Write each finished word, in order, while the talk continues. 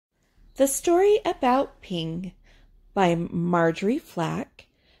The Story About Ping by Marjorie Flack.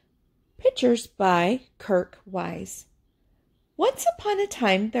 Pictures by Kirk Wise. Once upon a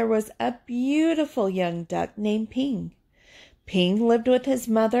time there was a beautiful young duck named Ping. Ping lived with his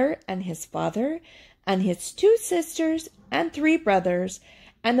mother and his father and his 2 sisters and 3 brothers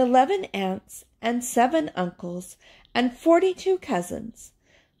and 11 aunts and 7 uncles and 42 cousins.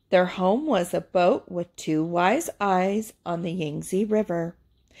 Their home was a boat with 2 wise eyes on the Yangtze River.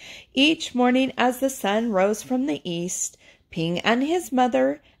 Each morning as the sun rose from the east, Ping and his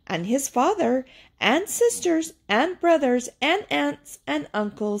mother and his father and sisters and brothers and aunts and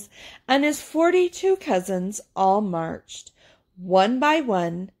uncles and his 42 cousins all marched, one by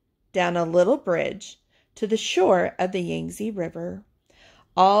one, down a little bridge to the shore of the Yangtze River.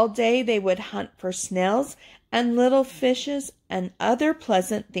 All day they would hunt for snails and little fishes and other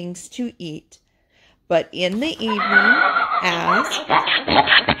pleasant things to eat. But in the evening,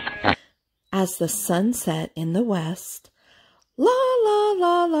 as the sun set in the west, la la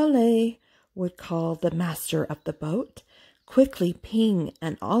la la lay, would call the master of the boat. Quickly Ping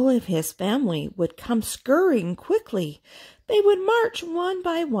and all of his family would come scurrying quickly. They would march one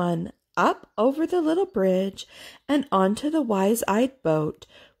by one up over the little bridge and onto the wise-eyed boat,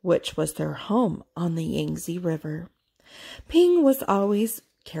 which was their home on the Yangtze River. Ping was always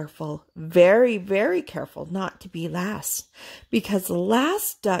careful, very, very careful not to be last, because the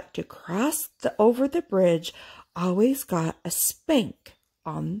last duck to cross over the bridge always got a spank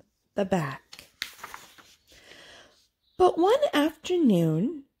on the back. But one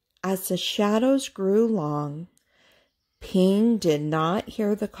afternoon, as the shadows grew long, Ping did not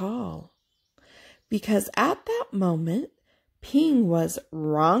hear the call, because at that moment, Ping was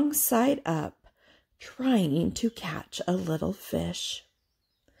wrong side up, trying to catch a little fish.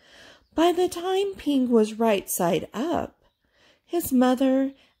 By the time Ping was right side up, his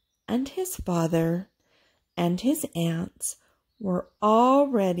mother and his father and his aunts were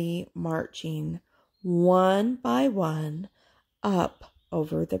already marching one by one up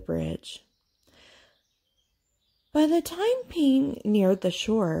over the bridge. By the time Ping neared the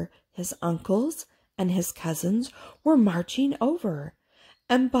shore, his uncles and his cousins were marching over,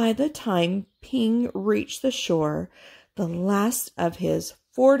 and by the time Ping reached the shore, the last of his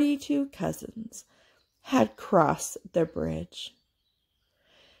 42 cousins had crossed the bridge.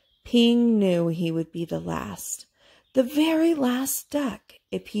 Ping knew he would be the last, the very last duck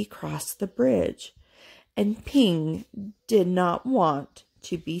if he crossed the bridge, and Ping did not want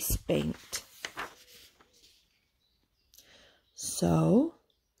to be spanked. So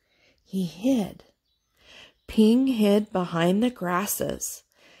he hid. Ping hid behind the grasses,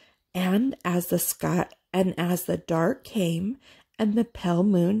 and as the dark came and the pale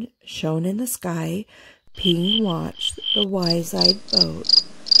moon shone in the sky, Ping watched the wise-eyed boat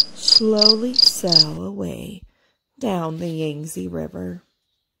slowly sail away down the Yangtze River.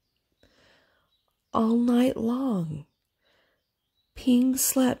 All night long, Ping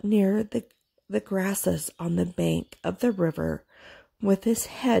slept near the grasses on the bank of the river with his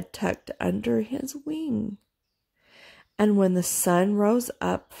head tucked under his wing. And when the sun rose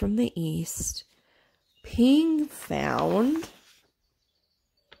up from the east, Ping found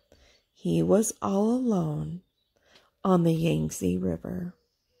he was all alone on the Yangtze River.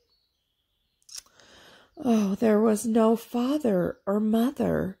 Oh, there was no father or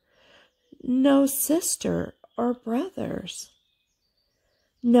mother, no sister or brothers,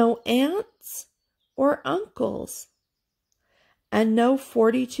 no aunts or uncles, and no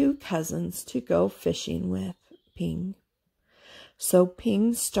 42 cousins to go fishing with Ping. So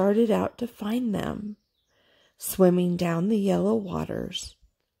Ping started out to find them, swimming down the yellow waters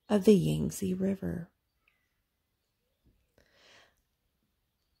of the Yangtze River.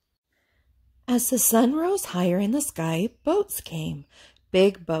 As the sun rose higher in the sky, boats came,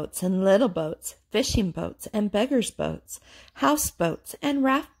 big boats and little boats, fishing boats and beggars' boats, houseboats and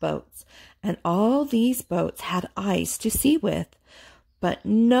raft boats, and all these boats had eyes to see with, but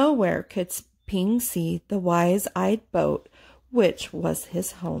nowhere could Ping see the wise-eyed boat, which was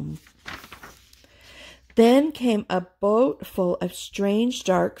his home. Then came a boat full of strange,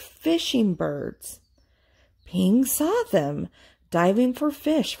 dark fishing birds. Ping saw them diving for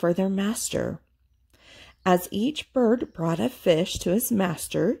fish for their master. As each bird brought a fish to his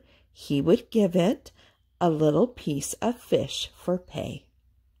master, he would give it a little piece of fish for pay.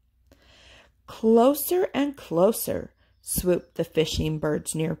 Closer and closer swooped the fishing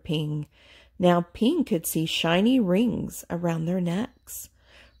birds near Ping. Now Ping could see shiny rings around their necks,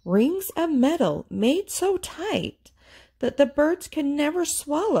 rings of metal made so tight that the birds could never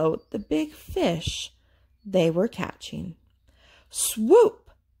swallow the big fish they were catching. Swoop!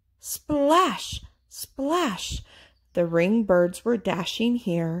 Splash! Splash! The ring birds were dashing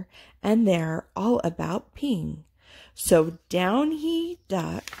here and there all about Ping. So down he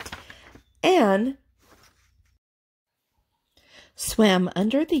ducked and swam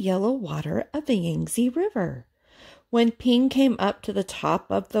under the yellow water of the Yangtze River. When Ping came up to the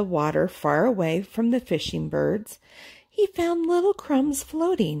top of the water far away from the fishing birds, he found little crumbs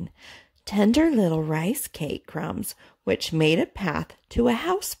floating, tender little rice cake crumbs, which made a path to a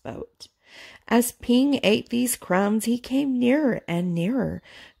houseboat. As Ping ate these crumbs, he came nearer and nearer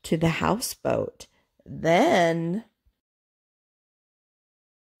to the houseboat. Then,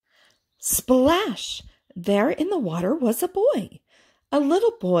 splash! There in the water was a boy, a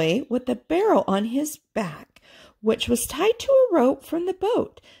little boy with a barrel on his back, which was tied to a rope from the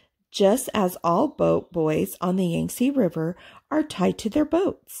boat, just as all boat boys on the Yangtze River are tied to their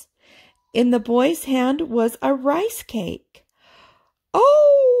boats. In the boy's hand was a rice cake.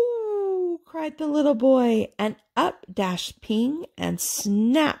 "Oh!" cried the little boy, and up dashed Ping and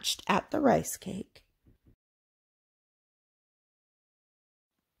snatched at the rice cake.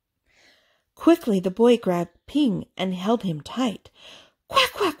 Quickly the boy grabbed Ping and held him tight.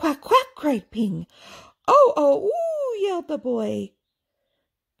 "Quack, quack, quack, quack!" cried Ping. "Oh, oh, ooh!" yelled the boy.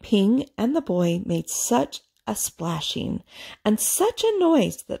 Ping and the boy made such a splashing and such a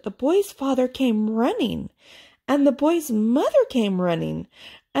noise that the boy's father came running, and the boy's mother came running,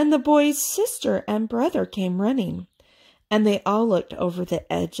 and the boy's sister and brother came running, and they all looked over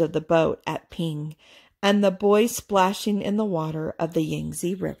the edge of the boat at Ping and the boy splashing in the water of the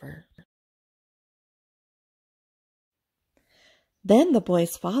Yangtze River. Then the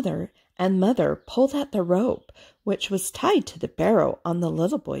boy's father and mother pulled at the rope, which was tied to the barrel on the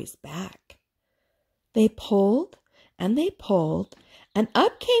little boy's back. They pulled, and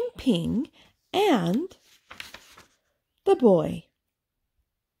up came Ping and the boy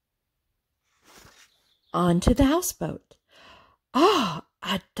onto the houseboat. "Ah,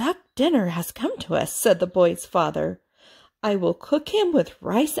 a duck dinner has come to us," said the boy's father. "I will cook him with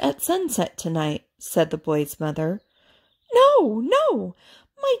rice at sunset tonight," said the boy's mother. "No, no,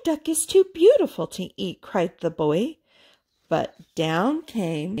 my duck is too beautiful to eat," cried the boy. But down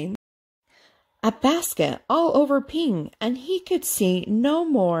came a basket all over Ping, and he could see no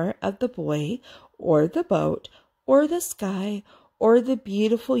more of the boy or the boat or the sky or the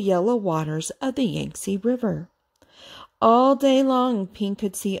beautiful yellow waters of the Yangtze River. All day long Ping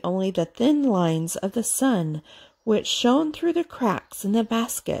could see only the thin lines of the sun which shone through the cracks in the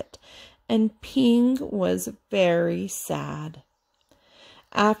basket, and Ping was very sad.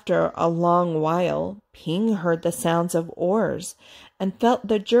 After a long while, Ping heard the sounds of oars and felt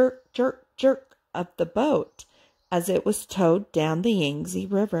the jerk, jerk, jerk of the boat as it was towed down the Yangtze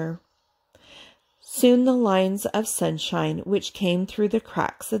River. Soon the lines of sunshine which came through the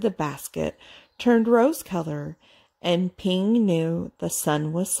cracks of the basket turned rose color, and Ping knew the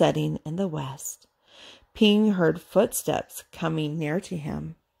sun was setting in the west. Ping heard footsteps coming near to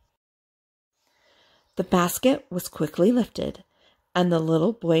him. The basket was quickly lifted, and the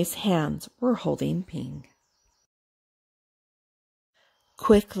little boy's hands were holding Ping.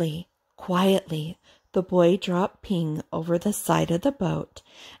 Quickly, quietly, the boy dropped Ping over the side of the boat,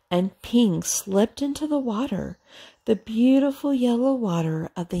 and Ping slipped into the water, the beautiful yellow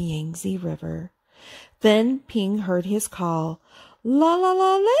water of the Yangtze River. Then Ping heard his call, "La la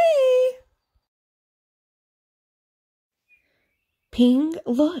la lay!" Ping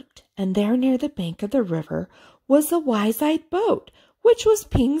looked, and there near the bank of the river was the wise-eyed boat, which was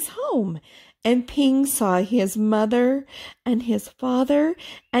Ping's home, and Ping saw his mother and his father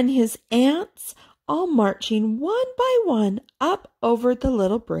and his aunts all marching one by one up over the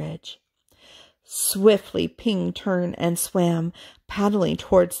little bridge. Swiftly Ping turned and swam, paddling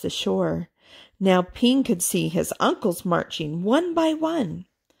towards the shore. Now Ping could see his uncles marching one by one.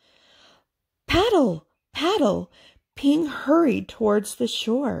 Paddle, paddle, Ping hurried towards the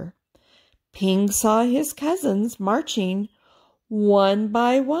shore. Ping saw his cousins marching one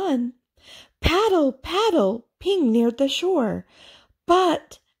by one. Paddle, paddle, Ping neared the shore.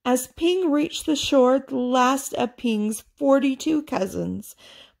 But as Ping reached the shore, the last of Ping's 42 cousins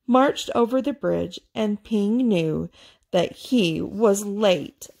marched over the bridge, and Ping knew that he was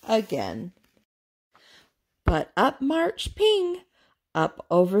late again. But up marched Ping, up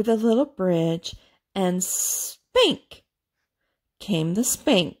over the little bridge, and spank came the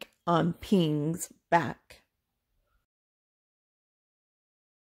spank on Ping's back.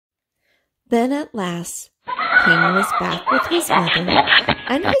 Then at last Ping was back with his mother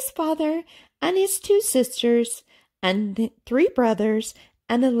and his father and his 2 sisters and 3 brothers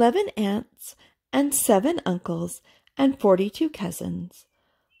and 11 aunts and 7 uncles and 42 cousins.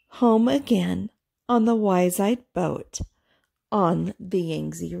 home again on the wise-eyed boat on the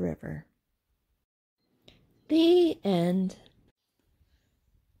Yangtze River. The end.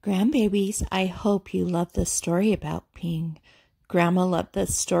 Grandbabies, I hope you love this story about Ping. Grandma loved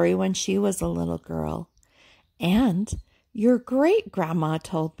this story when she was a little girl. And your great-grandma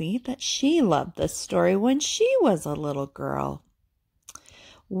told me that she loved this story when she was a little girl.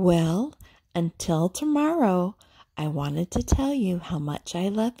 Well, until tomorrow, I wanted to tell you how much I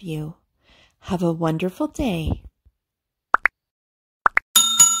love you. Have a wonderful day.